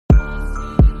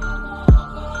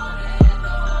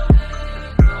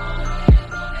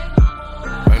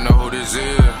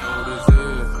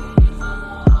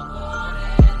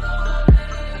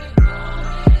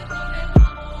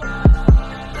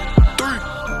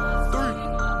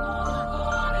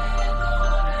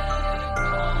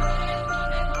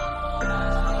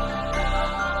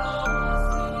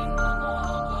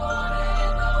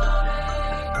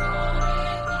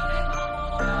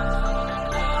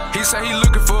He say he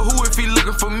looking for who if he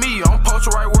looking for me? I'm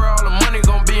posted right where all the money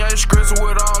gon' be. I ain't stressing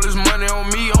with all this money on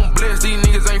me. I'm blessed, these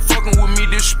niggas ain't fucking with me.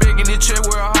 Disrespecting the check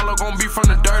where a hollow gon' be from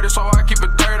the dirty, so I keep a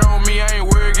 30 on me. I ain't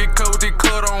worried get cold, they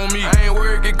cut on me. I ain't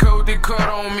worried get cold, they cut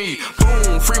on me.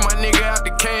 Boom, free my nigga out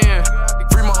the can.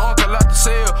 Free my uncle out the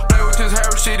cell. Play with this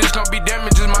Harry shit, it's gon' be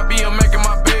damages. My BM making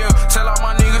my bail. Tell all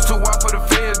my niggas to watch for the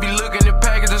feds. Be looking at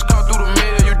packages come through the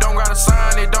mail. You don't gotta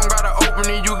sign it, don't gotta open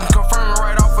it. You can confirm it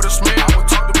right off of the smell. I was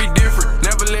taught to be different.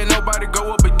 Never let nobody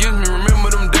go up against me. Remember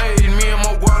them days. Me and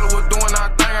Mo Guala was doing our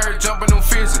thing. I heard jumping them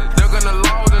fences. Ducking the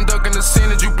laws and ducking the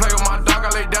sentence. You play with my dog, I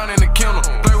lay down in the kennel.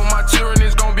 Play with my children,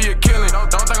 it's gon' be a killing.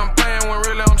 Don't think I'm playing when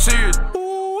really I'm serious.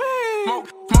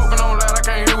 Smoking on loud, I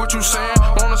can't hear what you saying.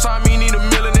 Wanna sign me, need $1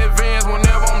 million in advance.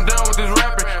 Whenever I'm done with this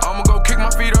rapping, I'ma go kick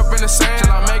my feet up in the sand.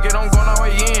 Till I make it, I'm going all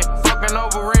way in. Fucking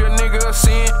over real nigga a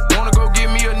sin. Wanna go get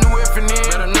me a new F&N.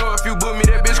 Better know if you book me,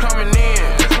 that bitch coming in.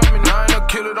 I ain't no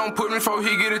killer, don't put me before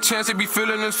he get a chance to be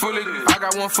feeling this fully. I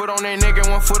got 1 foot on that neck and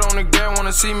 1 foot on the gas.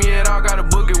 Wanna see me at all, gotta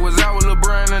book it. Was out with Lil'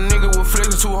 Brian, a nigga was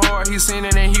flexing too hard. He seen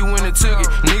it and he went and took it.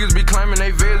 Niggas be claiming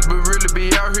they vets, but really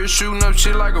be out here shooting up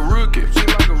shit like a rookie.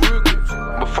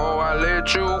 Before I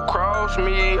let you cross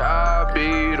me, I'll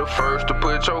be the first to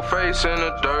put your face in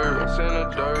the dirt.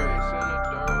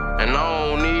 And I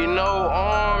don't need no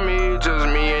army, just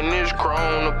me and this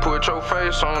chrome to put your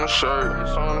face on the shirt.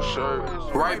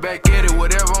 Right back at it,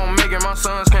 whatever I'm making, my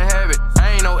sons can have it.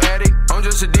 I ain't no addict, I'm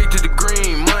just addicted to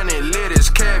green money, lettuce,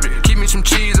 cabbage. Keep me some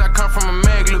cheese,